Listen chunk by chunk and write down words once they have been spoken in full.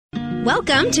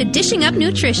Welcome to Dishing Up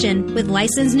Nutrition with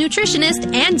licensed nutritionists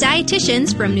and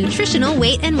dietitians from Nutritional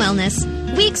Weight and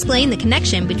Wellness. We explain the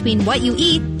connection between what you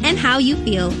eat and how you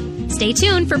feel. Stay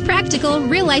tuned for practical,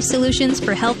 real-life solutions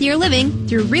for healthier living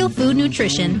through real food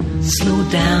nutrition. Slow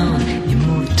down, you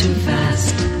move too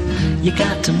fast. You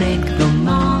got to make the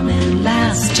morning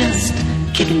last. Just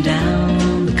kicking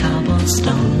down the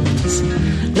cobblestones,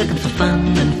 looking for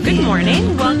fun and feel. Good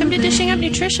morning. Welcome to Dishing Up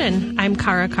Nutrition. I'm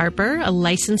Cara Carper, a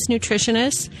licensed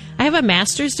nutritionist. I have a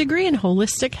master's degree in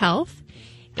holistic health.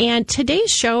 And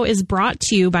today's show is brought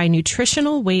to you by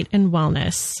Nutritional Weight and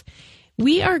Wellness.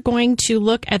 We are going to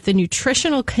look at the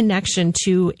nutritional connection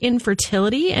to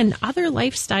infertility and other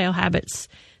lifestyle habits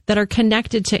that are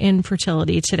connected to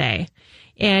infertility today.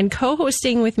 And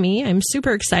co-hosting with me, I'm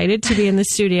super excited to be in the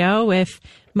studio with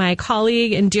my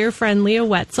colleague and dear friend, Leah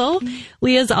Wetzel.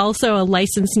 Leah is also a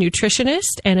licensed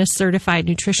nutritionist and a certified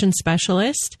nutrition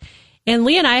specialist. And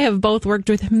Leah and I have both worked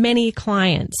with many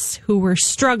clients who were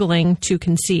struggling to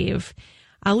conceive.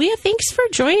 Leah, thanks for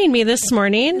joining me this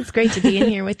morning. It's great to be in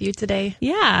here with you today.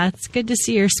 Yeah, it's good to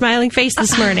see your smiling face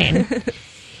this morning.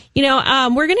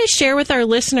 We're going to share with our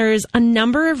listeners a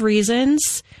number of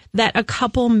reasons that a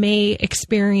couple may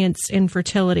experience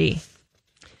infertility.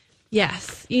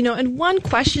 Yes. And one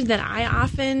question that I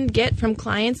often get from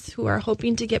clients who are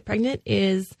hoping to get pregnant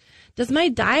is, does my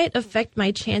diet affect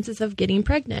my chances of getting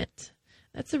pregnant?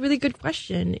 That's a really good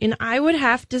question. And I would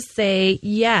have to say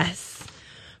yes.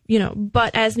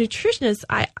 But as nutritionists,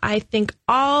 I think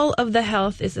all of the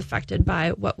health is affected by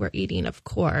what we're eating, of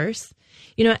course.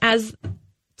 As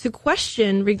to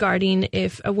question regarding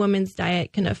if a woman's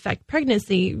diet can affect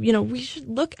pregnancy, we should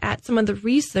look at some of the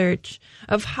research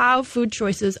of how food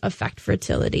choices affect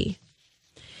fertility.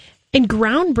 And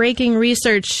groundbreaking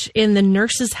research in the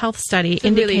Nurses' Health Study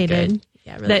indicated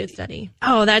really good study.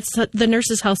 Oh, the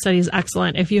Nurses' Health Study is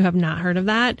excellent if you have not heard of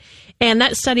that. And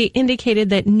that study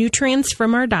indicated that nutrients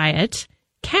from our diet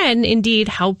can indeed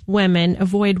help women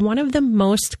avoid one of the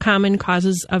most common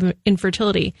causes of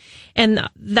infertility. And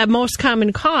the most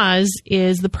common cause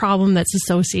is the problem that's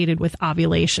associated with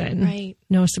ovulation. Right.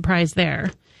 No surprise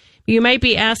there. You might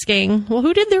be asking, well,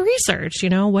 who did the research?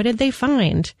 What did they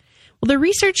find? Well, the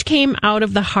research came out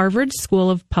of the Harvard School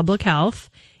of Public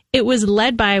Health. It was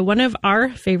led by one of our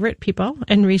favorite people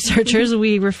and researchers.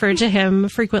 We refer to him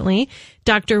frequently,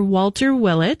 Dr. Walter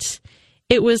Willett.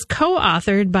 It was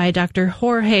co-authored by Dr.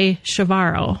 Jorge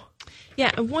Chavarro.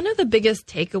 Yeah, one of the biggest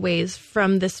takeaways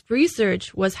from this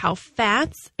research was how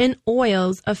fats and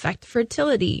oils affect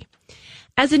fertility.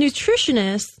 As a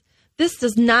nutritionist, this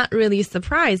does not really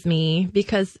surprise me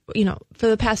because, for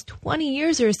the past 20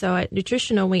 years or so at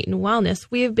Nutritional Weight and Wellness,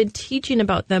 we have been teaching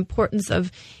about the importance of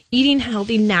eating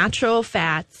healthy, natural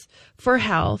fats for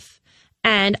health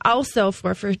and also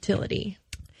for fertility.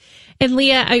 And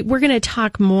Leah, we're going to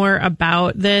talk more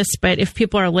about this, but if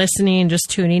people are listening,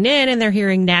 just tuning in and they're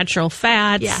hearing natural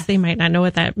fats, They might not know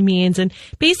what that means. And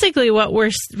basically what we're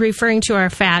referring to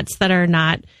are fats that are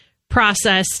not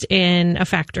processed in a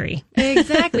factory.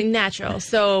 Exactly. Natural.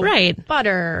 So right.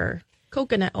 Butter,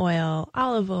 coconut oil,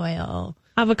 olive oil,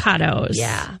 avocados,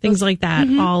 things like that,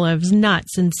 olives,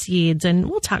 nuts, and seeds. And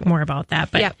we'll talk more about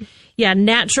that. But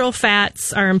natural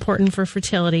fats are important for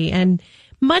fertility. And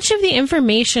much of the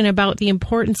information about the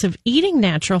importance of eating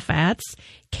natural fats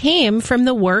came from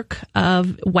the work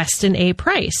of Weston A.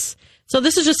 Price. So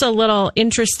this is just a little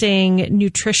interesting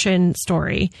nutrition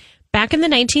story. Back in the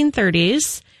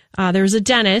 1930s, there was a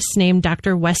dentist named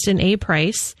Dr. Weston A.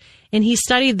 Price, and he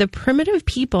studied the primitive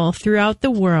people throughout the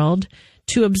world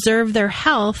to observe their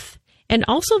health and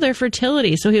also their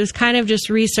fertility. So he was kind of just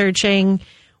researching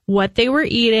what they were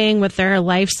eating, what their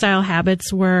lifestyle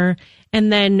habits were, and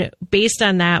then based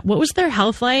on that, what was their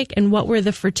health like and what were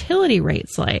the fertility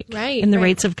rates like and the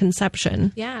rates of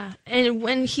conception? Yeah. And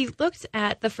when he looked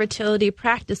at the fertility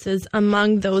practices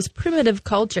among those primitive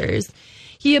cultures,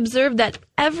 he observed that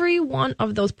every one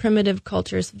of those primitive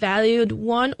cultures valued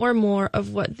one or more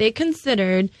of what they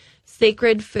considered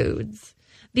sacred foods.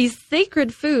 These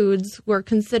sacred foods were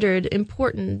considered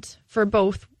important for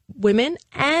both women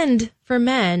and for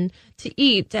men to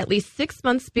eat at least 6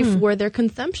 months before their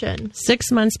conception.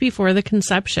 6 months before the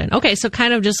conception. Okay, so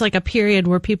kind of just like a period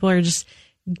where people are just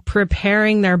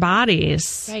preparing their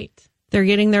bodies. Right. They're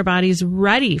getting their bodies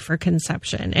ready for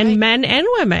conception, and men and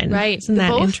women. Right. Isn't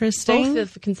that interesting?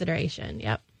 Both of consideration.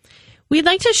 Yep. We'd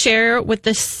like to share what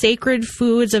the sacred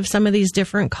foods of some of these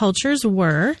different cultures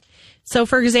were. So,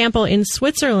 for example, in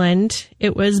Switzerland,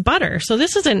 it was butter. So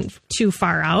this isn't too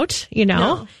far out,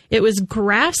 No. It was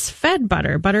grass-fed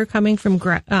butter coming from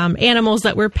animals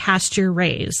that were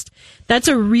pasture-raised. That's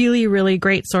a really, really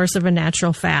great source of a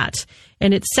natural fat.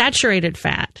 And it's saturated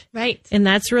fat. Right. And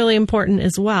that's really important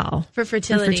as well. For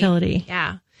fertility.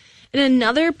 Yeah. In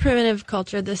another primitive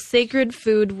culture, the sacred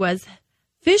food was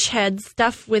fish heads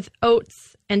stuffed with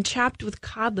oats and chopped with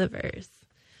cod livers.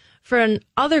 For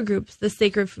other groups, the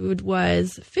sacred food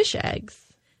was fish eggs.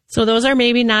 So those are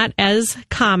maybe not as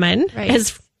common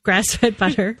as grass-fed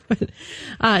butter.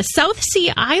 South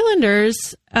Sea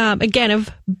Islanders, again,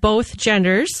 of both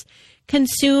genders,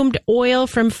 consumed oil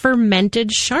from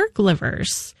fermented shark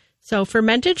livers. So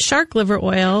fermented shark liver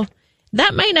oil,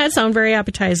 that might not sound very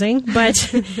appetizing,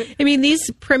 but I mean, these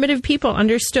primitive people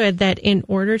understood that in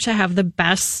order to have the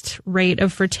best rate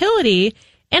of fertility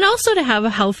and also to have a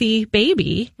healthy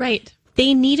baby,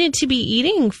 they needed to be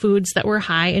eating foods that were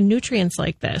high in nutrients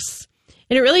like this.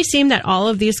 And it really seemed that all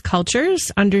of these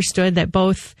cultures understood that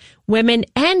both women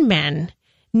and men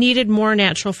needed more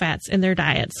natural fats in their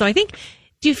diet. So I think,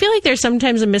 do you feel like there's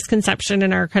sometimes a misconception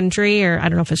in our country, or I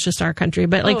don't know if it's just our country,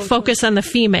 but focus on the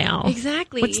female?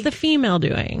 Exactly. What's the female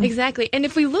doing? Exactly. And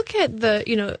if we look at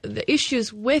the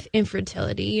issues with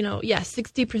infertility,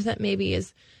 60% maybe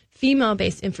is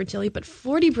female-based infertility, but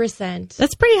 40%.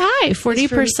 That's pretty high,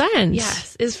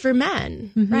 40%. Is for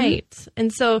men, right?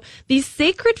 And so these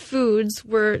sacred foods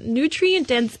were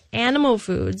nutrient-dense animal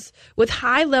foods with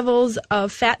high levels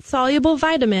of fat-soluble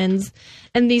vitamins,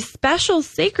 and these special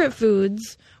sacred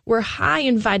foods were high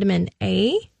in vitamin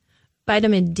A,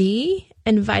 vitamin D,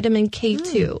 and vitamin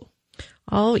K2.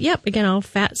 Again, all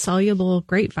fat-soluble,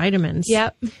 great vitamins.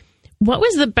 Yep. What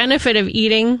was the benefit of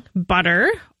eating butter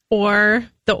or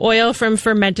the oil from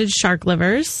fermented shark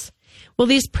livers? Well,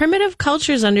 these primitive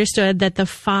cultures understood that the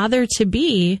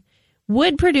father-to-be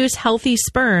would produce healthy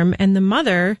sperm and the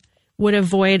mother would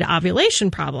avoid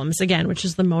ovulation problems, again, which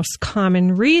is the most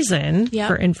common reason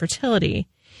for infertility.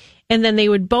 And then they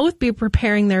would both be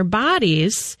preparing their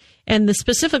bodies, and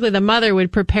specifically the mother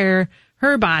would prepare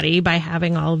her body by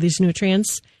having all of these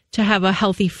nutrients to have a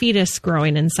healthy fetus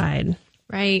growing inside.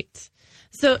 Right.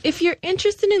 So if you're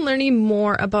interested in learning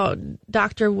more about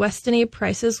Dr. Weston A.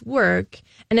 Price's work,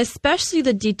 and especially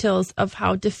the details of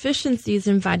how deficiencies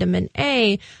in vitamin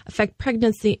A affect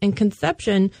pregnancy and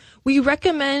conception, we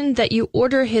recommend that you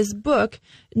order his book,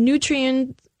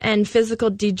 Nutrient and Physical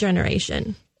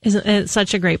Degeneration. Isn't it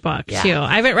such a great book, too?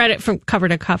 I haven't read it from cover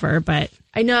to cover, but...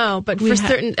 I know, but for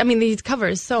certain... I mean, he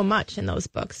covers so much in those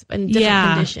books and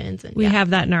different conditions. And, we have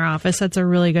that in our office. That's a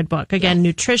really good book. Again,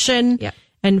 Nutrition...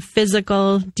 and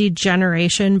Physical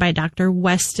Degeneration by Dr.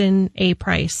 Weston A.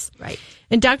 Price. Right.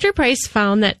 And Dr. Price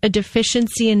found that a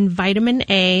deficiency in vitamin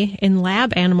A in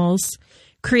lab animals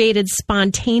created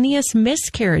spontaneous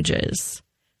miscarriages,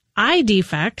 eye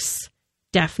defects,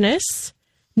 deafness,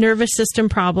 nervous system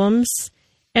problems,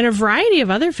 and a variety of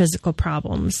other physical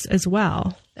problems as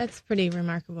well. That's pretty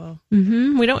remarkable.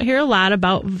 We don't hear a lot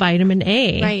about vitamin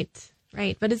A.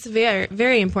 Right. But it's very,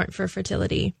 very important for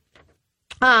fertility.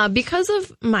 Because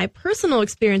of my personal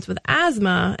experience with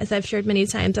asthma, as I've shared many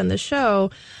times on the show,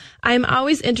 I'm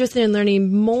always interested in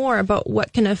learning more about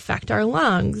what can affect our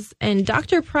lungs. And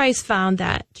Dr. Price found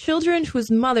that children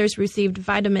whose mothers received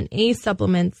vitamin A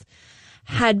supplements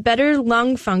had better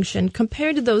lung function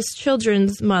compared to those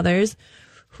children's mothers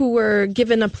who were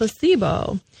given a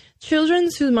placebo. Children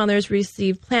whose mothers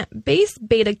received plant-based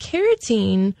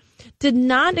beta-carotene did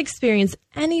not experience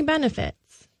any benefit.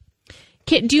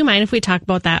 Do you mind if we talk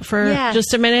about that for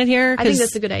just a minute here? I think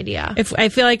that's a good idea. I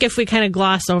feel like if we kind of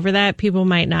gloss over that, people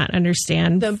might not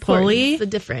understand fully the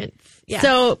difference. Yeah.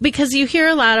 So, because you hear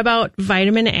a lot about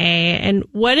vitamin A, and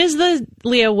what is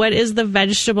the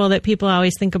vegetable that people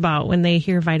always think about when they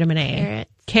hear vitamin A?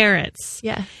 Carrots.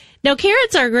 Yeah. Now,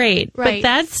 carrots are great, but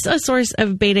that's a source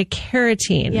of beta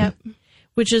carotene,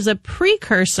 which is a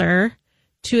precursor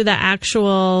to the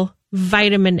actual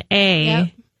vitamin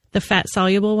A. The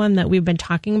fat-soluble one that we've been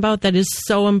talking about that is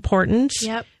so important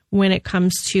when it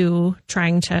comes to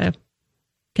trying to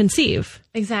conceive.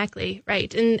 Exactly,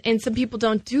 right. And some people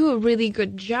don't do a really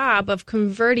good job of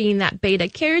converting that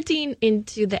beta-carotene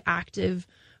into the active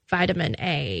vitamin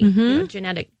A.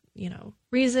 Genetic,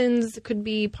 reasons could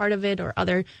be part of it, or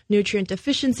other nutrient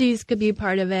deficiencies could be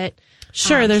part of it.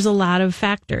 Sure, there's a lot of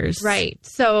factors. Right.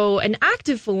 So an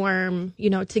active form,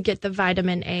 to get the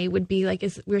vitamin A would be we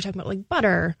were talking about like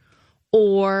butter,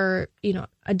 or,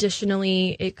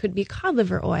 additionally, it could be cod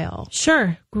liver oil.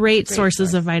 Sure. Great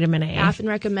sources of vitamin A. I often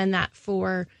recommend that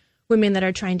for women that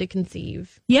are trying to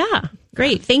conceive. Yeah.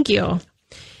 Great. Thank you.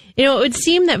 It would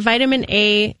seem that vitamin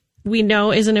A we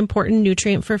know is an important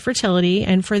nutrient for fertility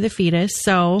and for the fetus.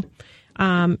 So,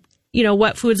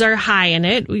 what foods are high in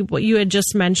it? You had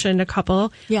just mentioned a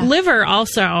couple. Yeah. Liver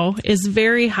also is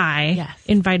very high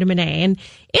in vitamin A. And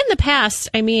in the past,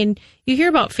 you hear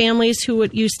about families who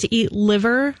would used to eat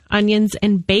liver, onions,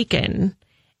 and bacon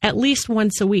at least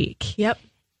once a week. Yep.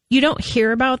 You don't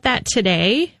hear about that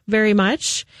today very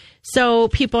much. So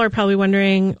people are probably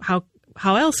wondering,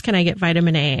 how else can I get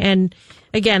vitamin A? And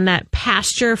again, that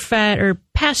pasture-fed or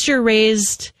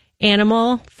pasture-raised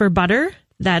animal for butter,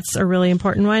 that's a really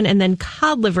important one. And then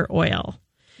cod liver oil.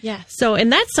 Yes. So,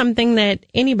 and that's something that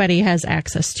anybody has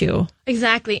access to.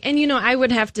 Exactly. And, I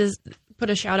would have to put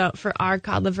a shout out for our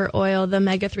cod liver oil, the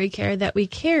omega-3 care that we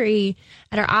carry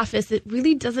at our office. It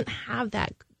really doesn't have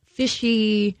that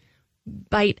fishy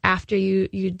bite after you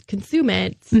consume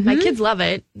it. My kids love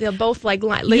it. They'll both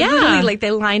literally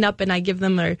they line up and I give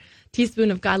them their teaspoon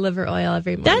of cod liver oil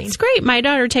every morning. That's great. My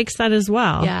daughter takes that as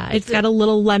well. Yeah. It's got a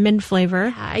little lemon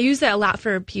flavor. I use it a lot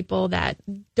for people that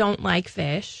don't like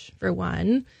fish, for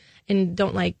one, and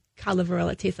don't like cod liver oil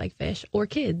that tastes like fish, or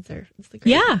kids.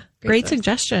 Great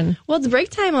suggestion. Well, it's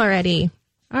break time already.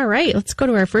 All right, let's go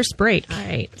to our first break. All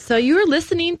right. So you are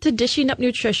listening to Dishing Up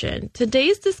Nutrition.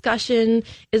 Today's discussion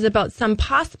is about some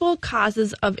possible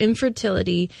causes of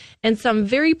infertility and some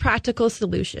very practical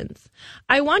solutions.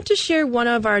 I want to share one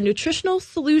of our nutritional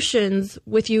solutions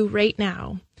with you right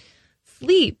now.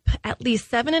 Sleep at least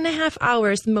 7.5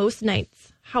 hours most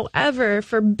nights. However,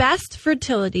 for best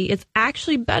fertility, it's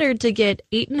actually better to get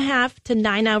 8.5 to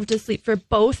 9 hours of sleep for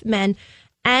both men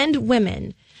and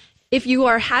women. If you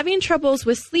are having troubles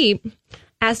with sleep,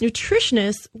 as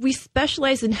nutritionists, we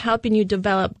specialize in helping you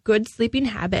develop good sleeping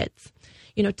habits.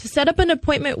 To set up an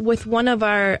appointment with one of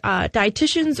our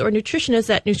dietitians or nutritionists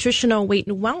at Nutritional Weight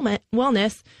and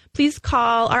Wellness, please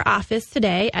call our office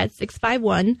today at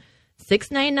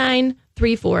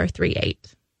 651-699-3438.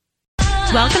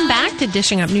 Welcome back to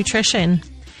Dishing Up Nutrition.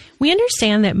 We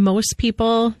understand that most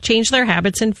people change their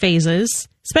habits in phases,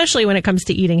 especially when it comes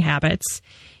to eating habits.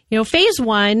 Phase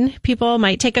 1, people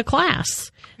might take a class.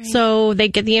 Right. So they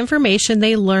get the information,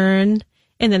 they learn,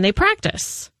 and then they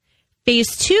practice.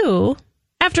 Phase 2,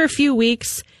 after a few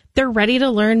weeks, they're ready to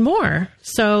learn more.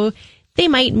 So they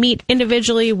might meet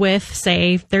individually with,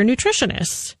 say, their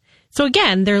nutritionist. So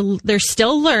again, they're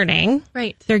still learning.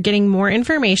 Right. They're getting more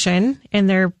information, and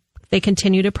they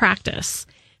continue to practice.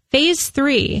 Phase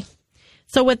 3.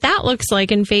 So what that looks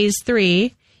like in phase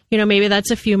 3, maybe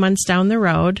that's a few months down the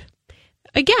road.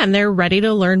 Again, they're ready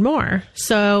to learn more.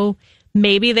 So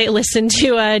maybe they listen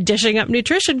to a Dishing Up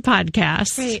Nutrition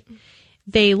podcast. Right.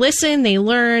 They listen, they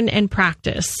learn, and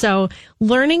practice. So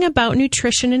learning about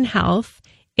nutrition and health,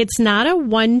 it's not a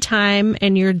one-time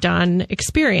and you're done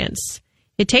experience.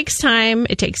 It takes time,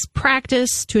 it takes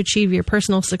practice to achieve your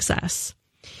personal success.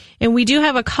 And we do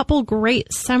have a couple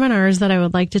great seminars that I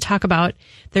would like to talk about.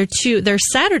 They're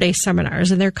Saturday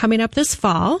seminars, and they're coming up this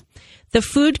fall. The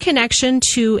Food Connection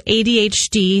to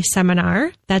ADHD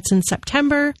seminar, that's in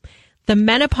September. The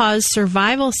Menopause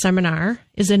Survival seminar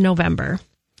is in November.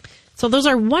 So those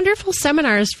are wonderful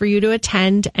seminars for you to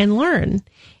attend and learn.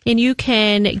 And you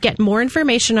can get more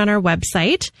information on our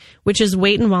website, which is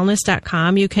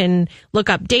weightandwellness.com. You can look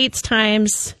up dates,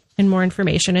 times, and more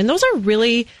information. And those are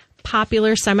really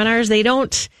popular seminars. They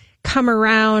don't come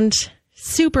around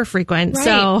super frequent.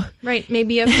 Right. Right.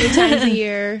 Maybe a few times a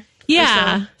year.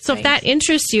 Yeah. So if that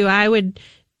interests you, I would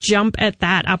jump at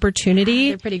that opportunity.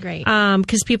 They're pretty great.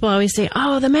 Because people always say,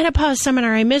 oh, the menopause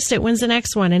seminar, I missed it. When's the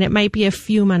next one? And it might be a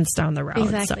few months down the road.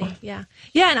 Exactly. So. Yeah.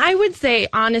 Yeah. And I would say,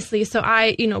 honestly, so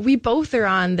we both are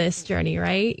on this journey,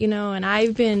 right? And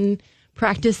I've been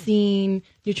practicing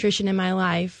nutrition in my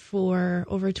life for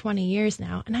over 20 years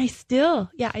now. And I still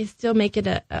make it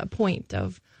a point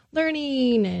of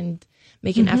learning and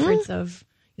making efforts of,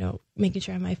 making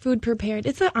sure I have my food prepared.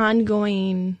 It's an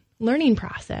ongoing learning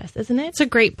process, isn't it? It's a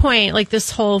great point. Like this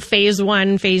whole phase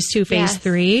 1, phase 2, phase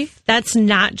 3, that's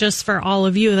not just for all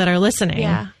of you that are listening.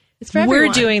 Yeah. It's for everyone.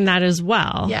 We're doing that as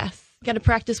well. Yes. You got to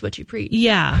practice what you preach.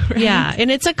 Yeah. Right? Yeah. And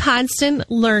it's a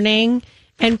constant learning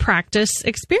and practice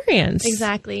experience.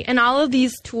 Exactly. And all of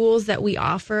these tools that we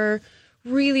offer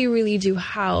really, really do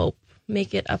help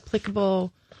make it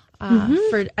applicable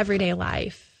for everyday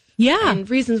life. Yeah. And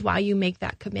reasons why you make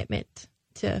that commitment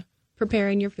to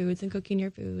preparing your foods and cooking your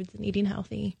foods and eating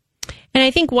healthy. And I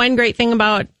think one great thing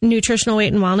about Nutritional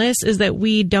Weight and Wellness is that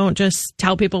we don't just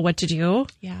tell people what to do.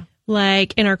 Yeah.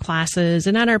 Like in our classes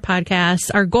and on our podcasts,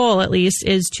 our goal at least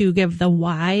is to give the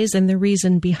whys and the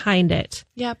reason behind it.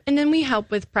 Yep. And then we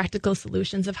help with practical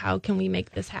solutions of how can we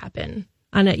make this happen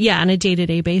On a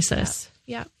day-to-day basis.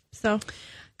 Yeah. So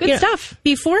Good stuff.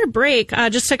 Before break,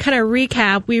 just to kind of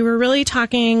recap, we were really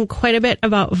talking quite a bit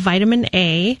about vitamin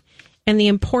A and the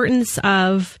importance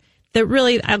of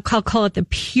I'll call it the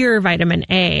pure vitamin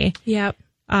A. Yep.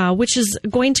 Which is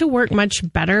going to work much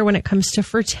better when it comes to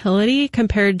fertility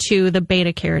compared to the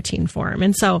beta carotene form.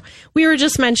 And so we were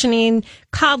just mentioning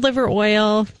cod liver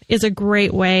oil is a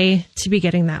great way to be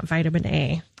getting that vitamin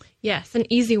A. Yes,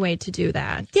 an easy way to do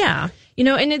that. Yeah.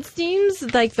 And it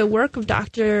seems like the work of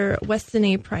Dr. Weston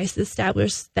A. Price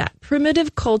established that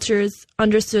primitive cultures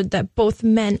understood that both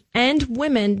men and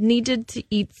women needed to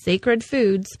eat sacred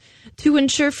foods to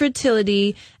ensure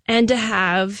fertility and to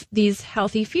have these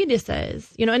healthy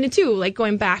fetuses. And too, like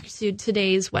going back to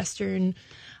today's Western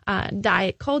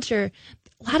diet culture,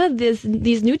 a lot of these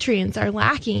nutrients are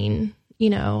lacking,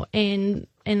 in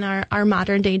our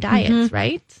modern day diets,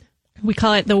 right? We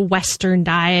call it the Western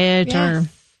diet, yes, or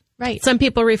right. Some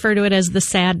people refer to it as the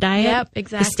SAD diet. Yep,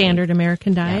 exactly. The standard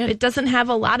American diet. Yep. It doesn't have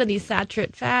a lot of these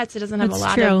saturated fats. It doesn't have a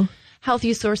lot of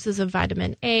healthy sources of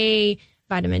vitamin A,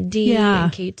 vitamin D,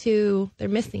 and K2. They're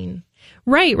missing.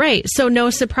 Right. So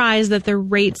no surprise that the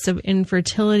rates of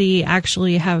infertility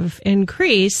actually have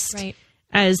increased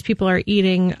as people are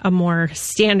eating a more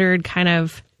standard kind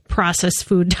of processed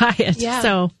food diet. Yeah.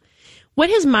 So what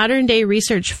has modern day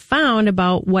research found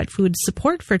about what foods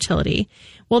support fertility?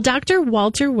 Well, Dr.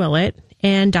 Walter Willett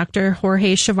and Dr.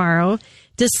 Jorge Chavarro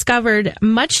discovered,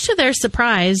 much to their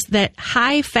surprise, that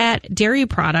high-fat dairy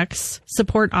products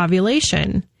support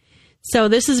ovulation. So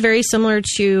this is very similar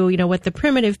to, what the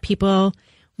primitive people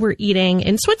were eating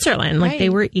in Switzerland. Like they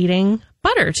were eating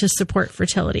butter to support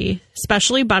fertility,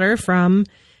 especially butter from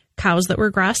cows that were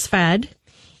grass-fed.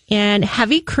 And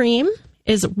heavy cream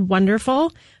is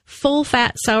wonderful.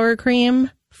 Full-fat sour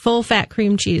cream, full-fat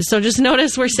cream cheese. So just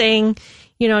notice we're saying,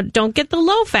 don't get the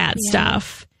low-fat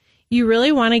stuff. You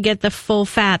really want to get the full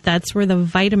fat. That's where the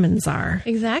vitamins are.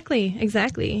 Exactly.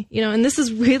 And this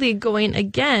is really going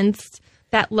against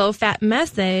that low-fat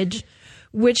message,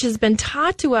 which has been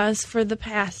taught to us for the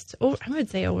past, I would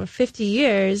say over 50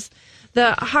 years.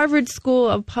 The Harvard School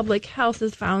of Public Health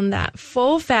has found that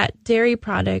full-fat dairy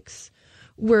products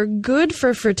were good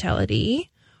for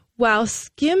fertility, while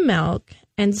skim milk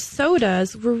and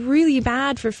sodas were really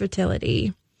bad for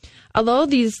fertility. Although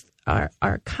these are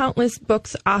countless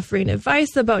books offering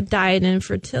advice about diet and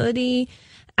fertility,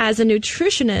 as a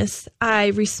nutritionist, I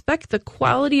respect the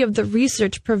quality of the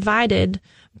research provided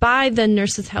by the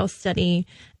Nurses' Health Study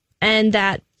and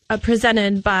that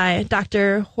presented by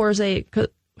Dr. Jorge, how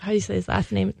do you say his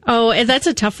last name? Oh, and that's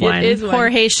a tough one. It is one.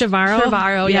 Jorge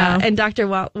Chavarro. Yeah. And Dr.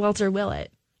 Walter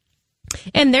Willett.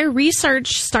 And their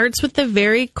research starts with the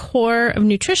very core of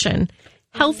nutrition,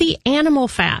 healthy animal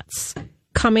fats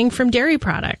coming from dairy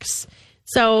products.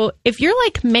 So if you're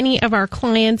like many of our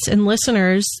clients and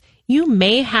listeners, you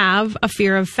may have a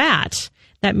fear of fat.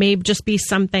 That may just be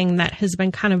something that has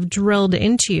been kind of drilled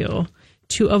into you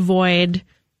to avoid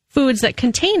foods that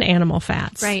contain animal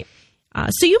fats. Right.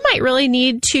 So you might really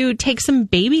need to take some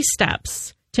baby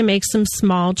steps to make some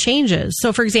small changes.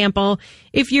 So, for example,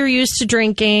 if you're used to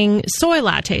drinking soy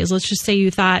lattes, let's just say you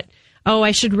thought,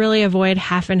 I should really avoid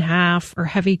half and half or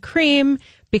heavy cream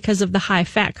because of the high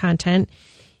fat content,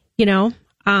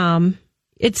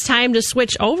 it's time to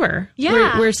switch over.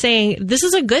 Yeah. We're saying this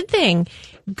is a good thing.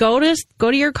 Go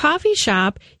to your coffee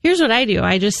shop. Here's what I do.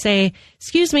 I just say,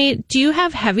 excuse me, do you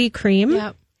have heavy cream?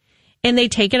 Yep. And they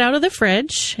take it out of the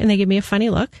fridge and they give me a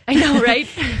funny look. I know, right?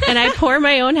 And I pour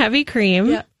my own heavy cream.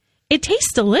 Yep. It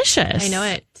tastes delicious. I know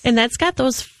it. And that's got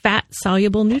those fat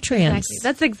soluble nutrients. Exactly.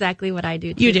 That's exactly what I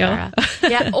do too, You do? Sarah.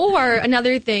 Yeah. Or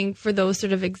another thing for those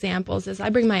sort of examples is I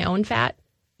bring my own fat.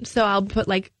 So I'll put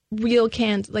like real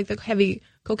canned, like the heavy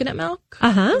coconut milk,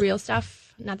 real stuff,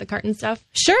 not the carton stuff.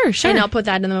 Sure. And I'll put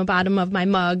that in the bottom of my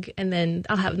mug, and then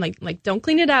I'll have like don't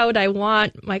clean it out. I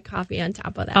want my coffee on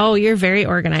top of that. Oh, you're very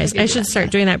organized. I should start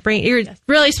doing that. You're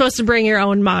really supposed to bring your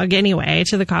own mug anyway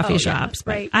to the coffee shops.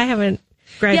 Yeah, right. I haven't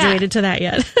graduated to that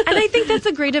yet. And I think that's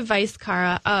a great advice,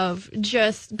 Cara, of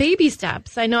just baby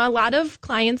steps. I know a lot of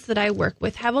clients that I work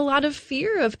with have a lot of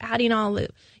fear of adding a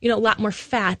lot more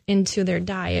fat into their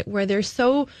diet, where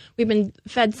we've been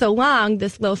fed so long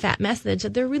this low fat message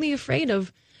that they're really afraid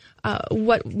of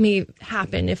what may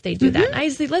happen if they do that. And I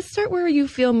say, let's start where you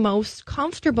feel most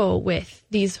comfortable with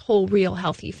these whole real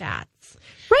healthy fats.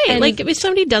 Right. And like if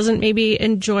somebody doesn't maybe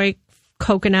enjoy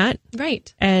coconut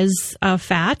as a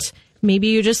fat, maybe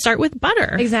you just start with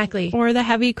butter. Exactly. Or the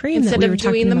heavy cream instead that we were of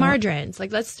doing the about. margarines.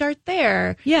 Like, let's start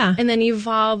there. Yeah. And then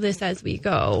evolve this as we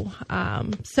go.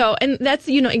 And that's,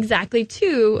 exactly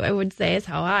too, I would say, is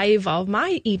how I evolve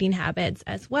my eating habits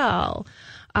as well.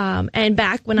 And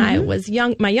back when I was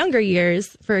my younger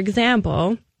years, for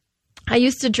example, I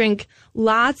used to drink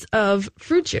lots of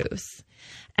fruit juice.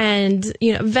 And,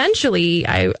 eventually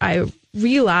I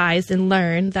realized and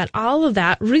learned that all of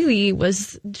that really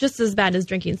was just as bad as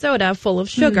drinking soda full of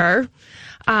sugar.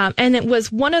 And it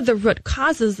was one of the root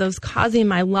causes that was causing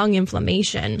my lung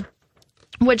inflammation,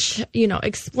 which,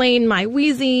 explained my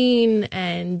wheezing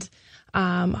and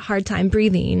hard time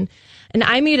breathing. And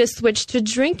I made a switch to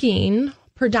drinking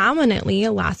predominantly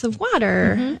a glass of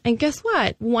water. And guess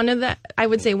what? One of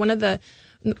the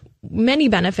many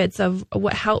benefits of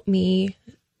what helped me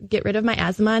get rid of my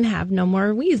asthma and have no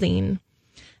more wheezing.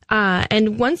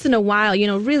 And once in a while,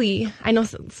 really, I know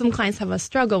some clients have a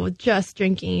struggle with just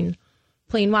drinking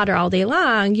plain water all day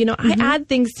long. I add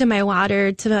things to my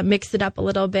water to mix it up a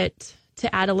little bit,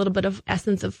 to add a little bit of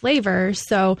essence of flavor.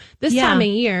 So this time of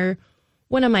year,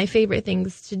 one of my favorite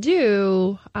things to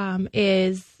do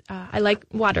is I like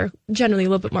water generally a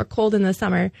little bit more cold in the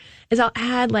summer, is I'll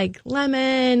add like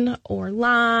lemon or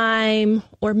lime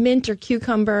or mint or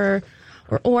cucumber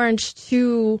or orange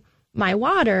to my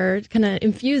water, kind of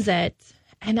infuse it.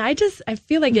 And I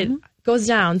feel like it goes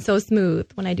down so smooth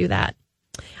when I do that.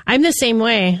 I'm the same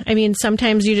way. I mean,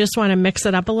 sometimes you just want to mix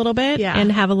it up a little bit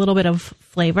and have a little bit of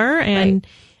flavor. And,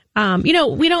 we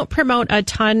don't promote a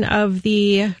ton of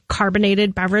the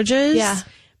carbonated beverages. Yeah.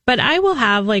 But I will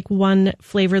have like one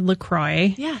flavored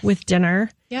LaCroix with dinner.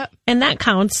 Yep. And that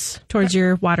counts towards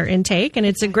your water intake. And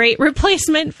it's a great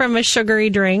replacement from a sugary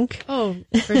drink. Oh,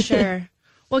 for sure.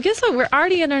 Well, guess what? We're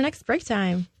already in our next break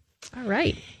time. All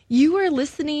right. You are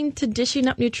listening to Dishing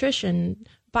Up Nutrition,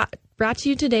 brought to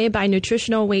you today by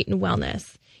Nutritional Weight and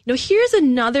Wellness. Here's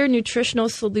another nutritional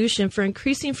solution for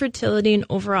increasing fertility and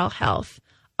overall health.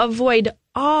 Avoid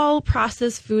all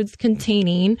processed foods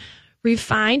containing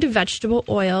refined vegetable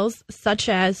oils such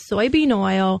as soybean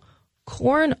oil,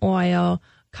 corn oil,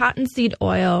 cottonseed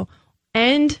oil,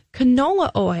 and canola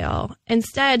oil.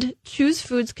 Instead, choose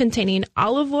foods containing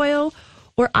olive oil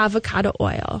or avocado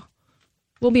oil.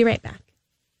 We'll be right back.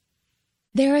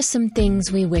 There are some things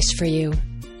we wish for you.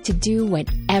 To do what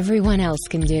everyone else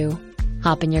can do.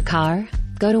 Hop in your car,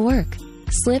 go to work,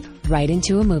 slip right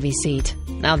into a movie seat.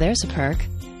 Now there's a perk.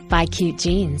 Buy cute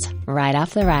jeans right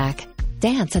off the rack.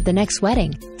 Dance at the next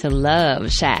wedding to Love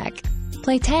Shack.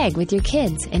 Play tag with your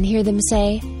kids and hear them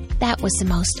say, "That was the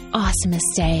most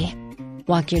awesomest day."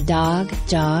 Walk your dog,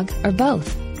 jog, or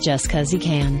both, just 'cause you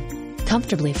can.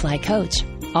 Comfortably fly coach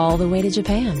all the way to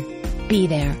Japan. Be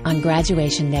there on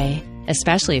graduation day,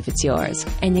 especially if it's yours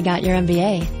and you got your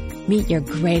MBA. Meet your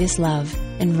greatest love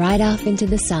and ride off into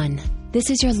the sun. This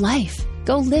is your life.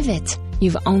 Go live it.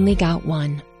 You've only got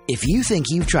one. If you think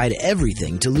you've tried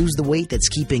everything to lose the weight that's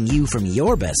keeping you from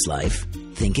your best life,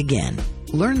 think again.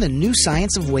 Learn the new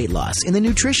science of weight loss in the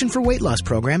Nutrition for Weight Loss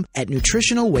program at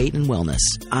Nutritional Weight and Wellness,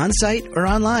 on-site or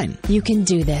online. You can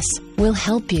do this. We'll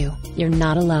help you. You're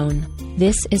not alone.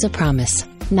 This is a promise,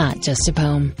 not just a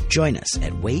poem. Join us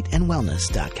at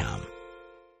weightandwellness.com.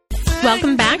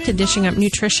 Welcome back to Dishing Up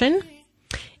Nutrition.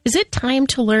 Is it time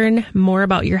to learn more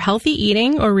about your healthy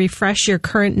eating or refresh your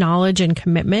current knowledge and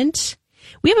commitment?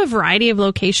 We have a variety of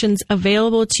locations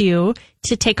available to you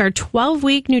to take our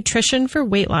 12-week Nutrition for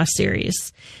Weight Loss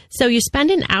series. So you spend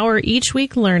an hour each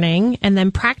week learning and then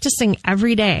practicing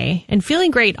every day and feeling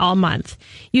great all month.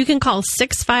 You can call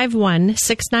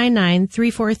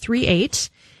 651-699-3438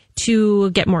 to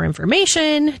get more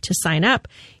information, to sign up.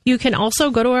 You can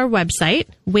also go to our website,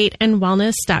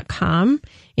 weightandwellness.com,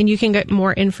 and you can get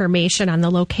more information on the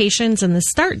locations and the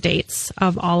start dates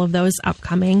of all of those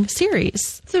upcoming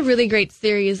series. It's a really great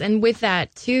series. And with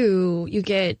that, too, you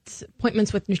get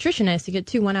appointments with nutritionists. You get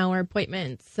 2 one-hour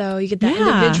appointments. So you get that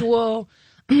individual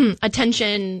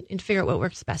attention and figure out what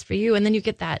works best for you. And then you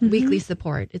get that weekly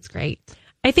support. It's great.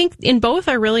 I think in both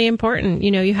are really important.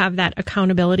 You have that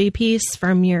accountability piece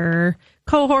from your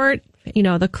cohort,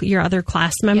 your other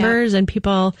class members, and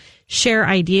people share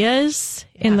ideas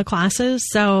in the classes.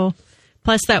 So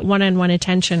plus that one-on-one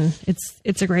attention,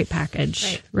 it's a great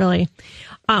package, really.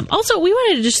 Also, we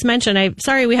wanted to just mention,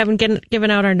 sorry we haven't given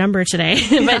out our number today,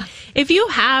 but if you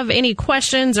have any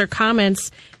questions or comments,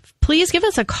 please give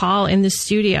us a call in the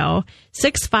studio,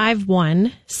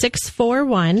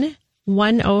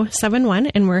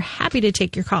 651-641-1071, and we're happy to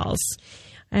take your calls.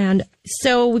 And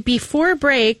so before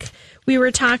break, we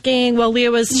were talking,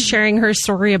 Leah was sharing her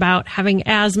story about having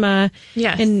asthma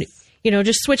and,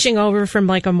 just switching over from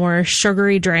like a more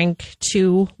sugary drink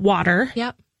to water.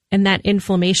 Yep. And that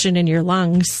inflammation in your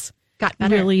lungs got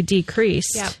better. Really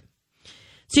decreased. Yep.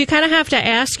 So you kind of have to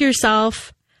ask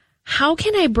yourself, how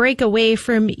can I break away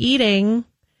from eating,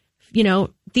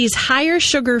 these higher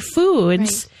sugar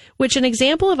foods, which an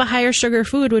example of a higher sugar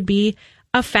food would be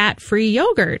a fat-free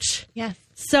yogurt. Yes.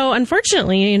 So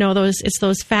unfortunately, it's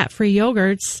those fat-free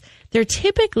yogurts. They're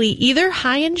typically either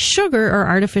high in sugar or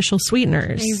artificial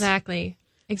sweeteners. Exactly.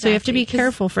 So you have to be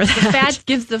careful for that. The fat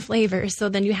gives the flavor, so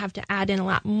then you have to add in a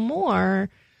lot more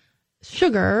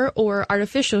sugar or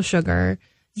artificial sugar.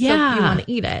 Yeah. So you want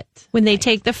to eat it. When they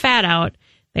take the fat out,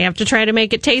 they have to try to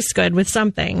make it taste good with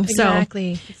something.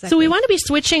 Exactly. So we want to be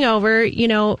switching over,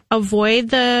 avoid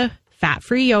the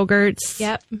fat-free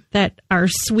yogurts that are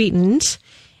sweetened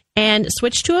and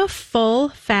switch to a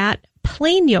full-fat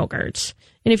plain yogurt.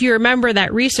 And if you remember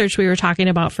that research we were talking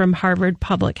about from Harvard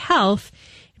Public Health,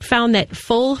 it found that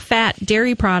full-fat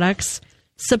dairy products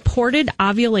supported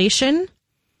ovulation.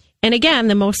 And again,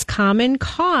 the most common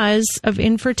cause of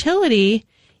infertility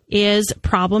is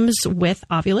problems with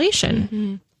ovulation.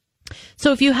 Mm-hmm.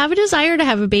 So if you have a desire to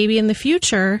have a baby in the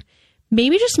future,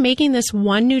 maybe just making this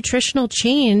one nutritional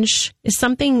change is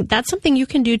something you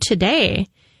can do today.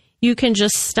 You can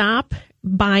just stop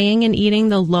buying and eating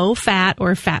the low-fat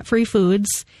or fat-free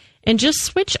foods and just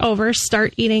switch over,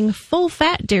 start eating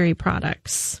full-fat dairy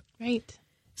products. Right.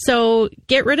 So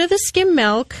get rid of the skim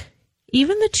milk,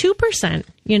 even the 2%,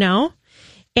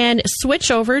 and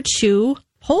switch over to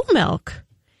whole milk.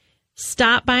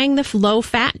 Stop buying the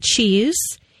low-fat cheese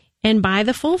and buy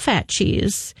the full-fat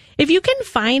cheese. If you can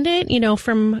find it,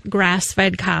 from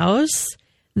grass-fed cows,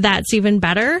 that's even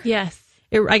better. Yes.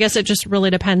 I guess it just really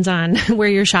depends on where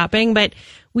you're shopping, but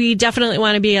we definitely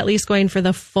want to be at least going for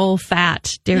the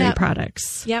full-fat dairy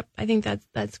products. Yep, I think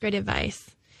that's great advice.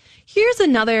 Here's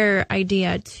another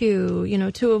idea,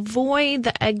 too, to avoid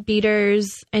the egg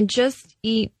beaters and just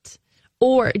eating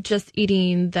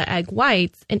the egg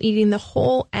whites and eating the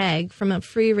whole egg from a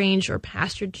free-range or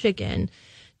pastured chicken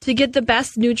to get the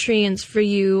best nutrients for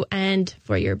you and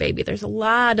for your baby. There's a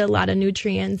lot of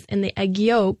nutrients in the egg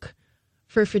yolk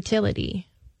for fertility.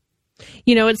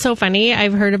 It's so funny.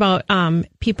 I've heard about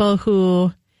people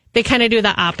who they kind of do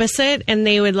the opposite, and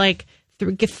they would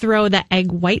throw the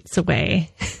egg whites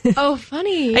away. Oh,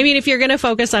 funny. I mean, if you're going to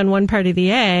focus on one part of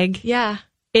the egg,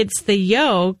 it's the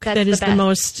yolk that is the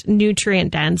most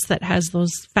nutrient dense, that has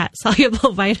those fat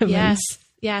soluble vitamins.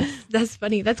 Yes, that's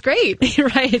funny. That's great.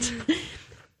 Right.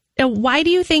 Now, why do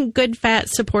you think good fat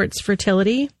supports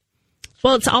fertility?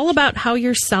 Well, it's all about how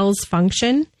your cells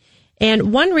function.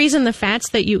 And one reason the fats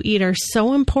that you eat are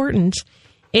so important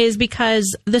is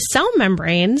because the cell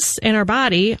membranes in our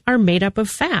body are made up of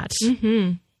fat.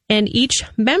 Mm-hmm. And each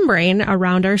membrane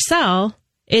around our cell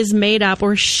is made up,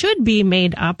 or should be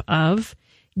made up, of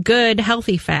good,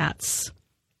 healthy fats.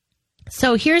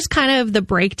 So here's kind of the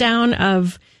breakdown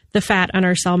of the fat on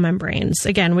our cell membranes,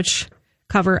 again, which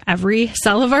cover every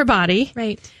cell of our body.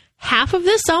 Right. Half of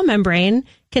the cell membrane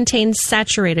contains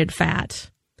saturated fat.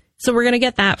 So we're going to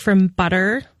get that from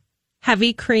butter,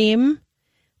 heavy cream,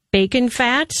 bacon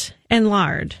fat, and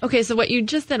lard. Okay, so what you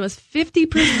just said was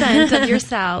 50% of your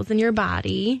cells in your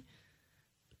body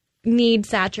need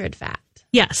saturated fat.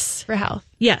 Yes. For health.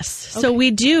 Yes. Okay. So we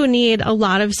do need a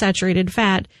lot of saturated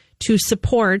fat to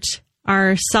support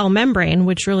our cell membrane,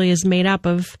 which really is made up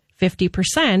of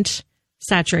 50%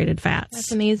 saturated fats.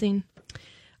 That's amazing.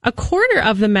 A quarter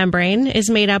of the membrane is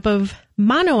made up of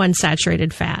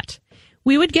monounsaturated fat.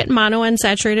 We would get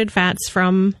monounsaturated fats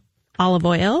from olive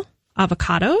oil,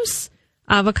 avocados,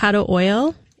 avocado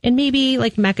oil, and maybe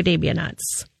macadamia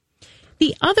nuts.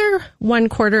 The other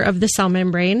 1/4 of the cell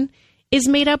membrane is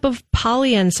made up of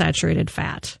polyunsaturated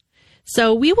fat.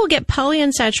 So we will get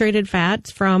polyunsaturated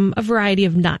fats from a variety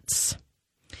of nuts.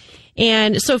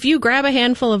 And so if you grab a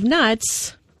handful of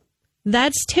nuts,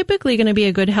 that's typically going to be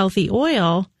a good healthy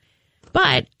oil.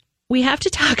 But we have to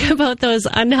talk about those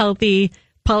unhealthy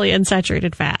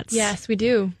polyunsaturated fats. Yes, we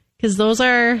do. Because those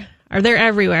they're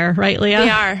everywhere, right, Leah? They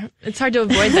are. It's hard to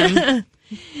avoid them.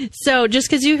 So just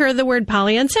because you heard the word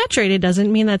polyunsaturated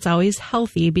doesn't mean that's always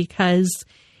healthy, because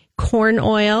corn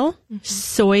oil,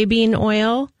 soybean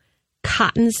oil,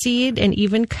 cottonseed, and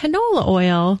even canola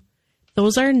oil,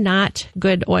 those are not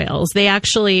good oils. They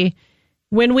actually,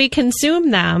 when we consume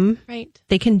them,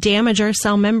 they can damage our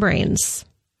cell membranes.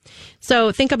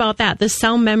 So think about that. The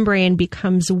cell membrane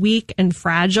becomes weak and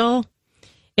fragile.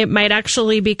 It might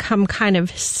actually become kind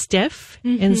of stiff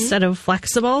instead of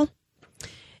flexible.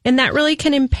 And that really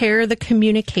can impair the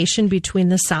communication between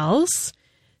the cells.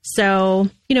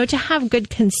 So, to have good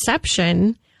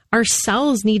conception, our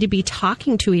cells need to be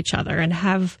talking to each other and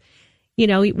have, we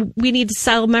need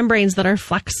cell membranes that are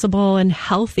flexible and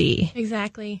healthy.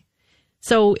 Exactly.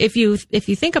 So if you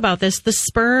think about this, the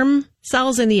sperm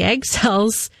cells and the egg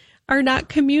cells are not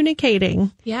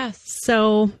communicating. Yes.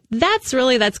 So that's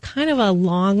kind of a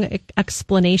long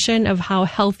explanation of how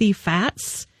healthy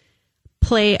fats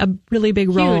play a really big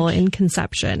role in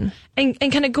conception. And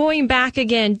kind of going back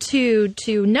again to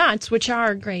nuts, which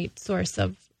are a great source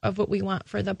of what we want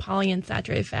for the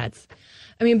polyunsaturated fats.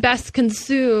 I mean, best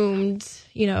consumed,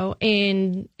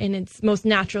 in its most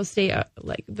natural state,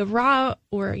 like the raw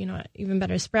or, even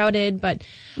better sprouted. But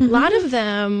a lot of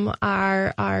them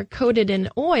are coated in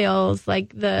oils,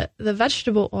 like the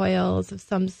vegetable oils of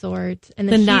some sort. And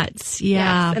the nuts,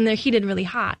 yeah. Yes, and they're heated really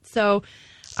hot. So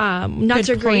nuts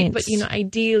are great, but,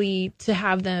 ideally to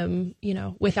have them,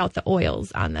 without the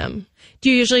oils on them.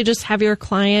 Do you usually just have your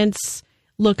clients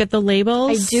look at the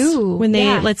labels? I do. When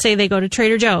they, let's say they go to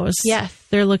Trader Joe's. Yes.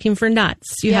 They're looking for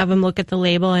nuts. You have them look at the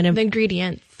label and the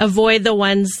ingredients. Avoid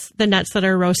the nuts that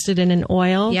are roasted in an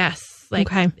oil. Yes. Like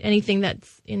anything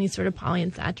that's any sort of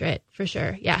polyunsaturated, for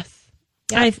sure. Yes.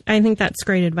 I think that's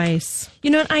great advice.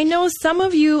 I know some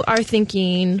of you are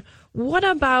thinking, what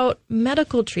about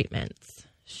medical treatments?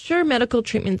 Sure, medical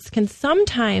treatments can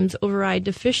sometimes override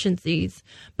deficiencies,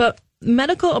 but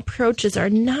medical approaches are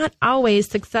not always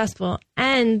successful,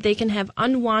 and they can have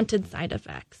unwanted side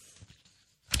effects.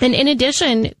 And in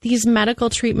addition, these medical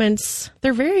treatments,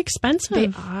 they're very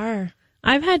expensive. They are.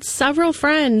 I've had several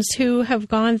friends who have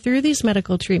gone through these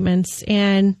medical treatments,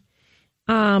 and,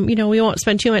 we won't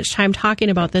spend too much time talking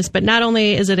about this, but not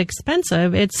only is it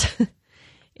expensive,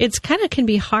 it's kind of can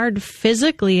be hard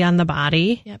physically on the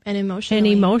body. Yep, and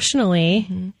emotionally.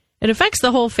 Mm-hmm. It affects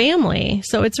the whole family.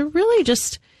 So it's a really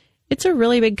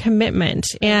big commitment.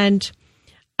 And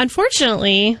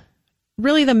unfortunately,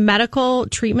 really the medical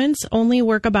treatments only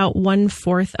work about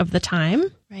 1/4 of the time.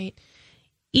 Right.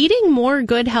 Eating more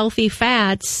good, healthy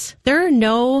fats, there are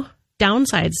no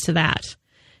downsides to that.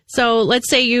 So let's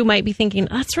say you might be thinking,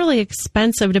 that's really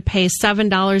expensive to pay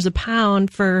 $7 a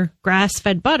pound for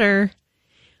grass-fed butter.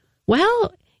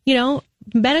 Well,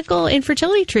 medical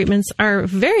infertility treatments are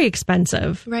very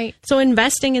expensive. Right. So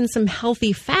investing in some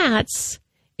healthy fats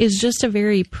is just a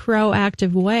very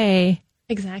proactive way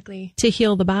exactly to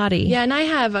heal the body. Yeah, and I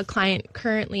have a client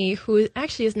currently who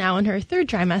actually is now in her 3rd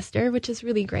trimester, which is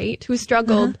really great, who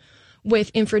struggled with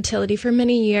infertility for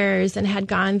many years and had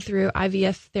gone through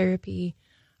IVF therapy,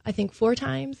 I think 4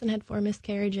 times, and had 4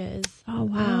 miscarriages. Oh,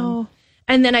 wow.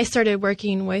 And then I started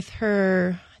working with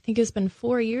her, I think it's been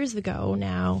 4 years ago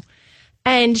now.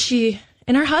 And she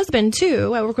and her husband,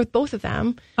 too, I work with both of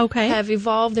them, have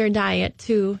evolved their diet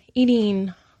to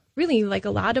eating really like a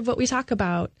lot of what we talk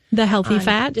about. The healthy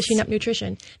fats? Dishing up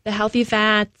nutrition. The healthy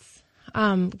fats,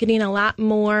 getting a lot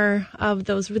more of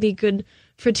those really good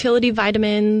fertility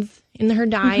vitamins in her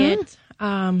diet.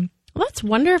 Well, that's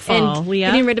wonderful, and Leah.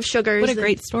 Getting rid of sugars. What a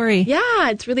great story. Yeah,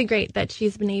 it's really great that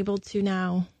she's been able to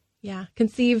now,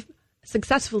 conceive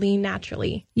successfully,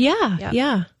 naturally.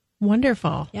 Yeah.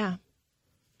 Wonderful. Yeah.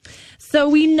 So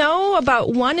we know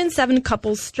about 1 in 7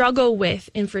 couples struggle with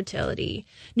infertility.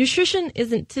 Nutrition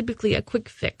isn't typically a quick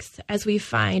fix, as we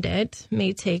find it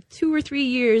may take 2 or 3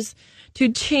 years to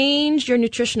change your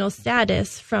nutritional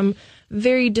status from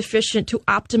very deficient to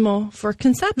optimal for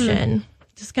conception.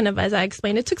 Just kind of as I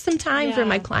explained, it took some time for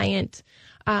my client,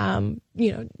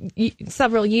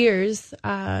 several years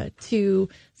to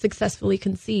successfully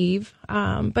conceive.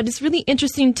 But it's really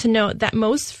interesting to note that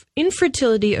most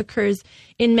infertility occurs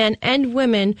in men and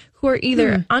women who are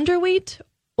either underweight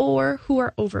or who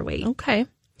are overweight. Okay.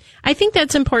 I think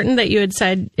that's important that you had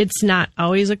said it's not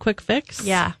always a quick fix.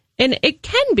 Yeah. And it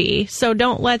can be. So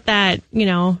don't let that,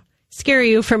 scare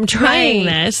you from trying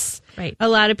this. Right. A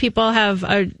lot of people have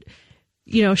a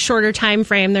shorter time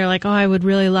frame. They're like, oh, I would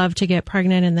really love to get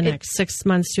pregnant in the next 6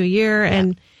 months to a year. Yeah.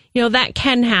 And, that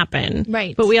can happen.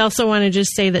 Right. But we also want to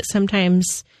just say that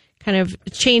sometimes kind of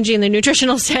changing the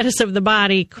nutritional status of the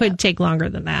body could take longer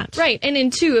than that. Right. And in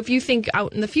 2, if you think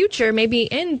out in the future, maybe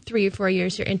in 3 or 4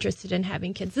 years, you're interested in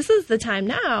having kids. This is the time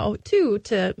now, too,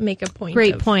 to make a point.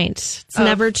 Great point. It's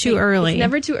never too early. It's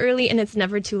never too early, and it's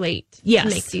never too late to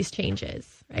make these changes.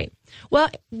 Right. Well,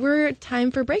 we're time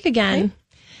for break again. Right.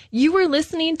 You were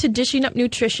listening to Dishing Up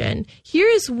Nutrition. Here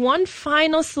is one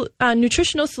final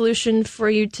nutritional solution for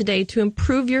you today to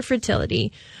improve your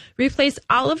fertility. Replace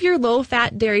all of your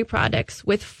low-fat dairy products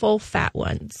with full-fat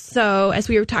ones. So, as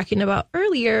we were talking about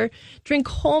earlier, drink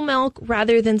whole milk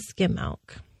rather than skim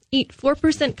milk. Eat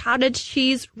 4% cottage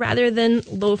cheese rather than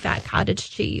low-fat cottage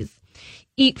cheese.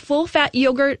 Eat full-fat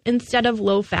yogurt instead of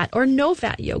low-fat or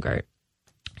no-fat yogurt.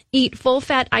 Eat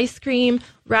full-fat ice cream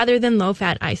rather than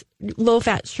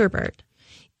low-fat sherbet.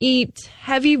 Eat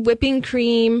heavy whipping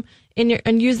cream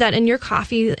and use that in your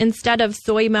coffee instead of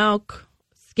soy milk,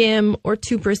 skim, or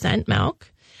 2%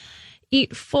 milk.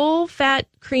 eat full fat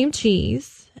cream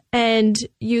cheese and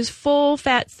use full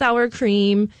fat sour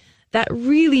cream. That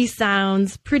really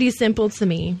sounds pretty simple to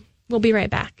me. We'll be right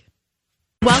back.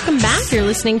 Welcome back. You're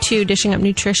listening to Dishing Up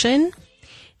Nutrition.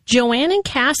 Joanne and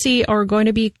Cassie are going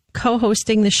to be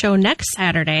co-hosting the show next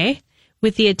Saturday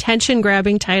with the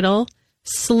attention-grabbing title,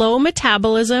 Slow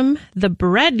Metabolism, The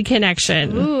Bread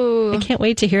Connection. Ooh. I can't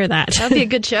wait to hear that. That'll be a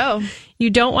good show. You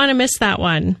don't want to miss that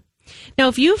one. Now,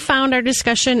 if you found our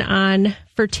discussion on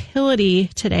fertility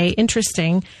today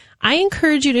interesting, I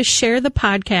encourage you to share the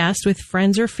podcast with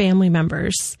friends or family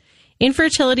members.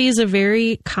 Infertility is a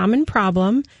very common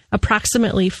problem.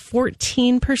 Approximately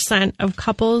 14% of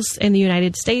couples in the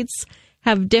United States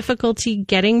have difficulty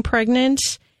getting pregnant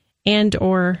and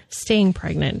or staying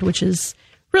pregnant, which is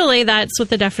really, that's what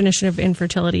the definition of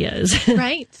infertility is.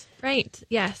 Right.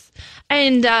 Yes.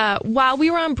 And while we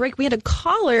were on break, we had a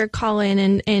caller call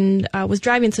in and was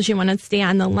driving, so she wanted to stay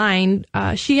on the line.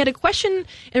 She had a question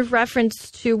in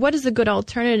reference to what is a good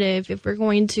alternative if we're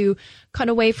going to cut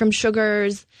away from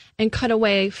sugars and cut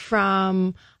away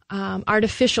from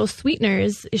artificial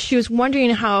sweeteners. She was wondering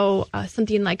how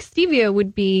something like stevia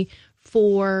would be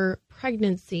for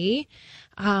pregnancy.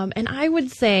 And I would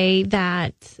say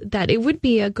that it would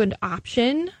be a good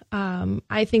option.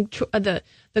 I think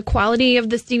the quality of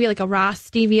the stevia, like a raw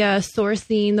stevia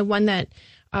sourcing, the one that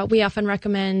we often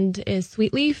recommend is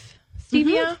sweet leaf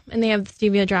stevia, and they have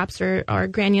stevia drops or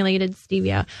granulated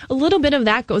stevia. A little bit of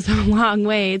that goes a long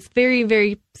way. It's very,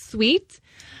 very sweet.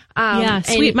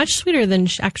 Sweet, much sweeter than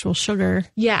actual sugar.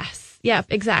 Yes. Yeah,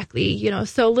 exactly.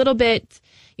 So a little bit.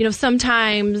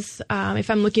 Sometimes if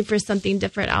I'm looking for something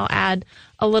different, I'll add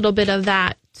a little bit of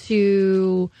that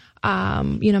to,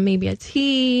 maybe a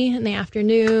tea in the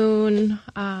afternoon.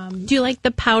 Do you like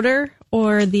the powder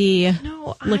or the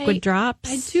liquid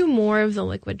drops? I do more of the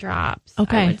liquid drops,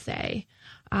 okay. I would say.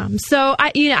 So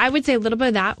I would say a little bit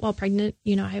of that while pregnant,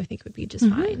 I think would be just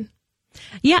fine.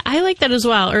 Yeah, I like that as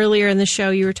well. Earlier in the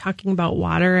show, you were talking about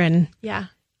water and,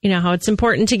 how it's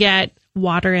important to get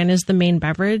water in as the main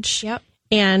beverage. Yep.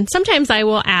 And sometimes I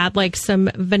will add like some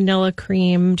vanilla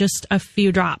cream, just a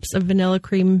few drops of vanilla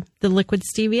cream, the liquid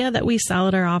stevia that we sell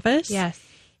at our office. Yes.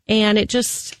 And it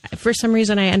just, for some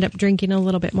reason, I end up drinking a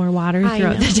little bit more water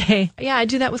throughout the day. Yeah, I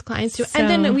do that with clients too. And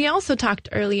then we also talked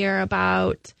earlier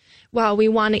about, we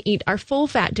want to eat our full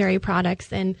fat dairy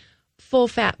products and full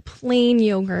fat plain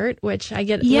yogurt, which I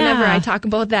get whenever I talk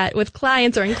about that with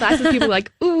clients or in classes, people are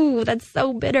like, ooh, that's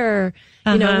so bitter.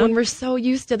 When we're so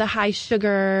used to the high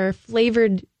sugar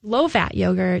flavored low fat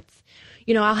yogurts,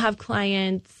 I'll have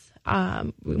clients,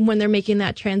 when they're making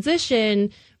that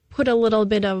transition, put a little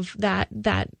bit of that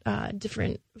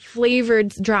different flavored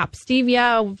drop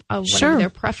stevia of whatever their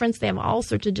preference. They have all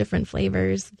sorts of different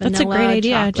flavors. Vanilla, that's a great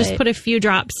idea. chocolate. Just put a few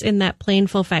drops in that plain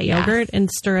full fat yogurt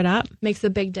and stir it up. Makes a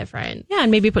big difference. Yeah,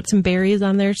 and maybe put some berries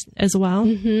on there as well.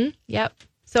 Mm-hmm. Yep.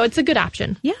 So it's a good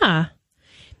option. Yeah.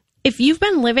 If you've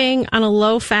been living on a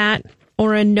low fat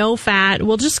or a no fat,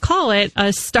 we'll just call it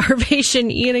a starvation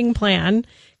eating plan,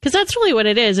 because that's really what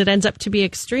it is. It ends up to be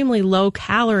extremely low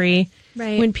calorie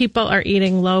when people are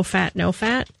eating low fat, no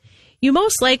fat. You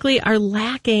most likely are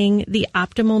lacking the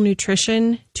optimal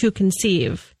nutrition to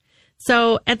conceive.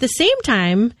 So at the same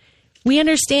time, we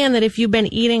understand that if you've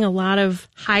been eating a lot of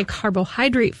high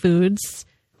carbohydrate foods,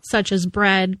 such as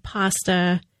bread,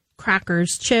 pasta,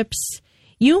 crackers, chips,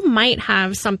 you might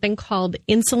have something called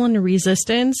insulin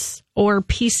resistance or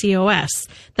PCOS.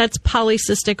 That's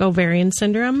polycystic ovarian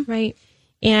syndrome. Right.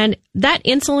 And that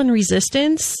insulin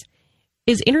resistance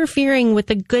is interfering with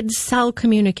the good cell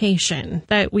communication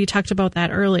that we talked about that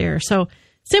earlier. So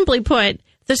simply put,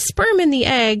 the sperm and the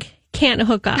egg can't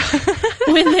hook up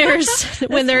when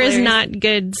there is not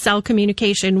good cell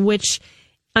communication, which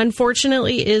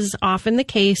unfortunately is often the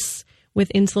case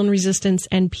with insulin resistance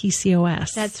and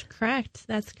PCOS. That's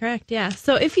correct. Yeah.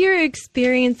 So if you're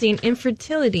experiencing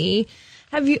infertility,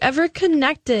 have you ever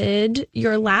connected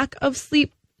your lack of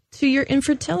sleep to your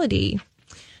infertility?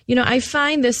 I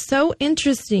find this so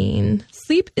interesting.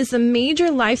 Sleep is a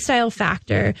major lifestyle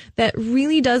factor that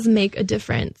really does make a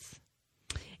difference.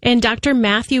 And Dr.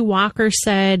 Matthew Walker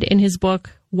said in his book,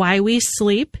 Why We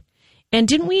Sleep, and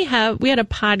didn't we had a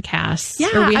podcast? Yeah,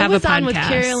 I was on with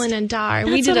Carolyn and Dar.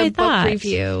 We did a book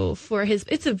review for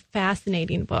it's a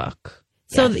fascinating book.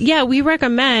 So, we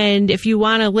recommend, if you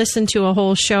want to listen to a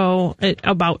whole show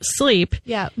about sleep,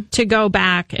 to go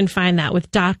back and find that with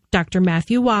Dr.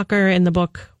 Matthew Walker in the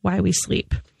book, Why We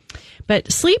Sleep. But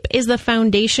sleep is the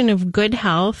foundation of good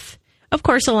health, of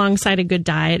course, alongside a good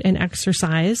diet and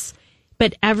exercise.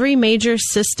 But every major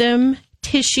system,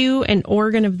 tissue, and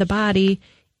organ of the body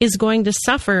is going to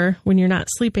suffer when you're not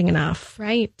sleeping enough.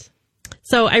 Right.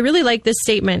 So I really like this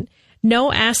statement.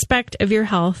 No aspect of your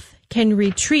health can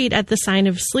retreat at the sign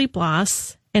of sleep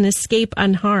loss and escape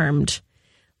unharmed.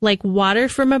 Like water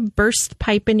from a burst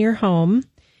pipe in your home,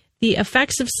 the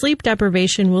effects of sleep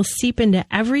deprivation will seep into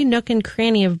every nook and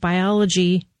cranny of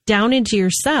biology, down into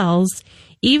your cells,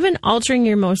 even altering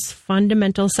your most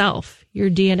fundamental self, your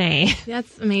DNA.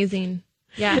 That's amazing.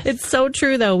 Yeah. It's so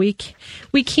true, though. We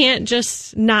can't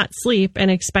just not sleep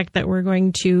and expect that we're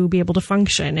going to be able to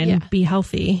function and be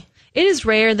healthy. It is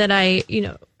rare that I,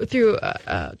 through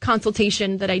a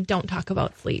consultation that I don't talk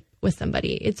about sleep with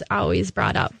somebody. It's always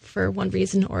brought up for one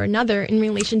reason or another in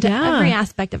relation to every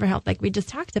aspect of our health, like we just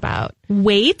talked about.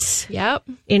 Weight. Yep.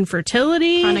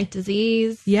 Infertility. Chronic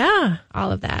disease. Yeah.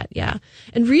 All of that. Yeah.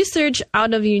 And research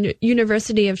out of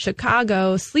University of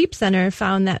Chicago Sleep Center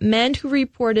found that men who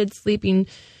reported sleeping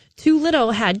too little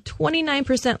had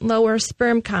 29% lower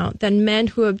sperm count than men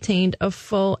who obtained a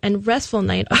full and restful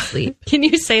night of sleep. Can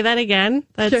you say that again?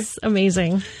 That's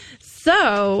amazing.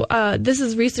 So this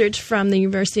is research from the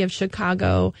University of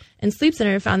Chicago and Sleep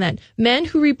Center found that men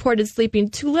who reported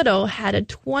sleeping too little had a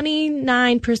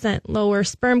 29% lower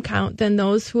sperm count than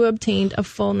those who obtained a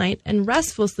full night and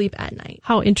restful sleep at night.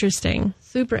 How interesting.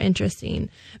 Super interesting.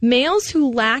 Males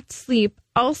who lacked sleep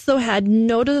also had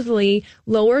noticeably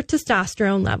lower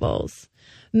testosterone levels.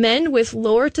 Men with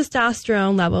lower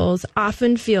testosterone levels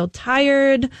often feel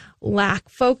tired, lack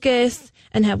focus,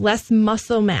 and have less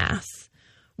muscle mass.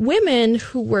 Women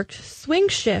who work swing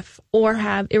shift or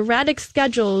have erratic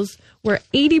schedules were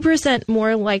 80%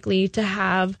 more likely to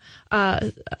have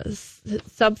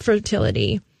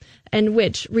subfertility, and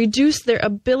which reduced their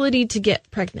ability to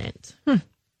get pregnant.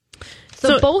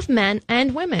 So both men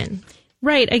and women.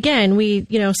 Right. Again, we,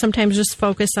 sometimes just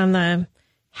focus on the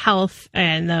health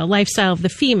and the lifestyle of the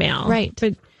female. Right.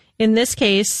 But in this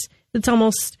case, it's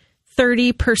almost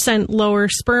 30% lower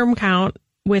sperm count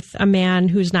with a man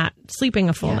who's not sleeping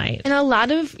a full night. And a lot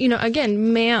of,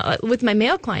 again, with my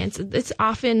male clients, it's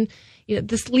often,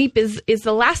 the sleep is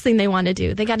the last thing they want to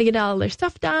do. They got to get all their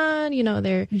stuff done. They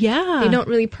don't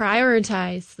really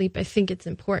prioritize sleep. I think it's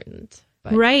important.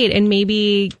 But. Right. And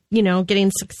maybe, getting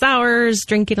 6 hours,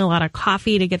 drinking a lot of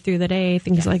coffee to get through the day,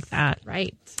 things like that.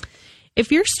 Right.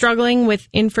 If you're struggling with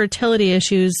infertility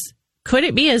issues, could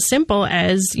it be as simple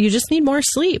as you just need more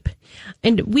sleep?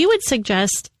 And we would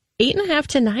suggest 8.5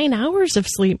 to 9 hours of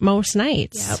sleep most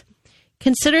nights. Yep.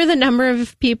 Consider the number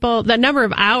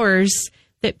of hours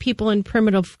that people in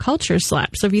primitive culture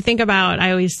slept. So if you think about,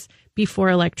 before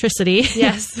electricity,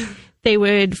 yes, they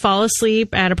would fall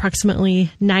asleep at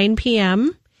approximately 9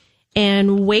 p.m.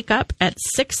 and wake up at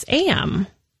 6 a.m.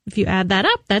 If you add that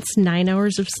up, that's 9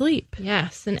 hours of sleep.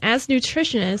 Yes. And as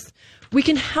nutritionists, we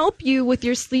can help you with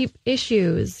your sleep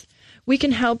issues. We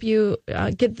can help you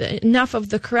get enough of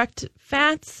the correct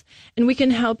fats, and we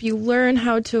can help you learn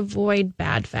how to avoid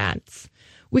bad fats.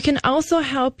 We can also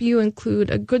help you include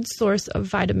a good source of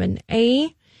vitamin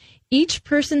A. Each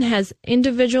person has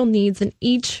individual needs, and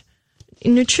each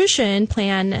nutrition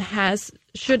plan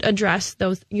should address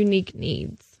those unique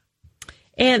needs.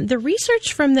 And the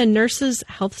research from the Nurses'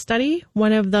 Health Study,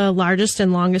 one of the largest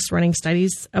and longest running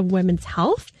studies of women's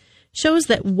health, shows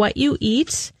that what you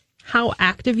eat, how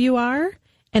active you are,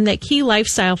 and that key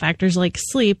lifestyle factors like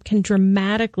sleep can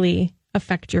dramatically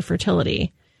affect your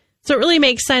fertility. So it really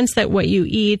makes sense that what you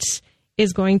eat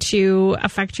is going to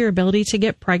affect your ability to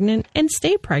get pregnant and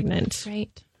stay pregnant.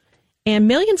 Right. And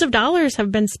millions of dollars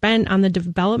have been spent on the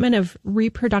development of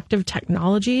reproductive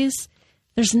technologies.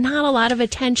 There's not a lot of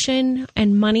attention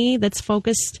and money that's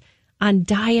focused on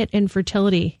diet and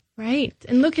fertility. Right.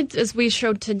 And look at, as we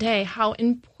showed today, how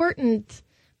important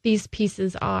these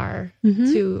pieces are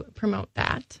to promote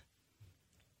that.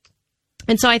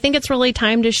 And so I think it's really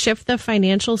time to shift the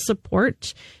financial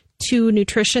support to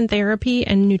nutrition therapy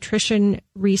and nutrition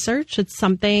research. It's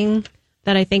something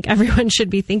that I think everyone should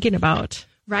be thinking about.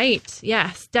 Right.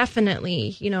 Yes,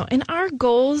 definitely. And our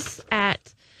goals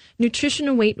at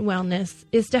Nutritional Weight and Wellness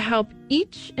is to help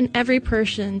each and every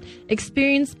person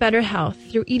experience better health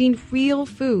through eating real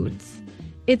foods.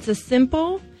 It's a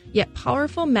simple yet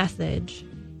powerful message.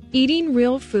 Eating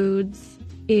real foods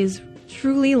is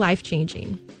truly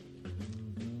life-changing.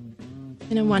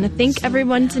 And I want to thank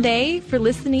everyone today for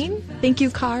listening. Thank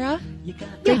you, Cara.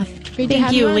 Yeah.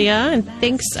 Thank you, Leah. And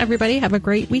thanks, everybody. Have a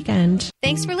great weekend.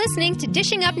 Thanks for listening to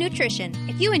Dishing Up Nutrition.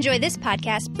 If you enjoy this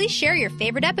podcast, please share your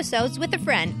favorite episodes with a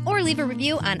friend or leave a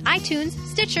review on iTunes,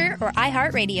 Stitcher, or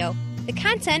iHeartRadio. The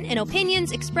content and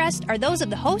opinions expressed are those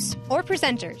of the hosts or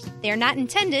presenters. They are not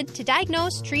intended to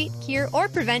diagnose, treat, cure, or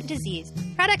prevent disease.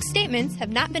 Product statements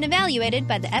have not been evaluated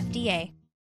by the FDA.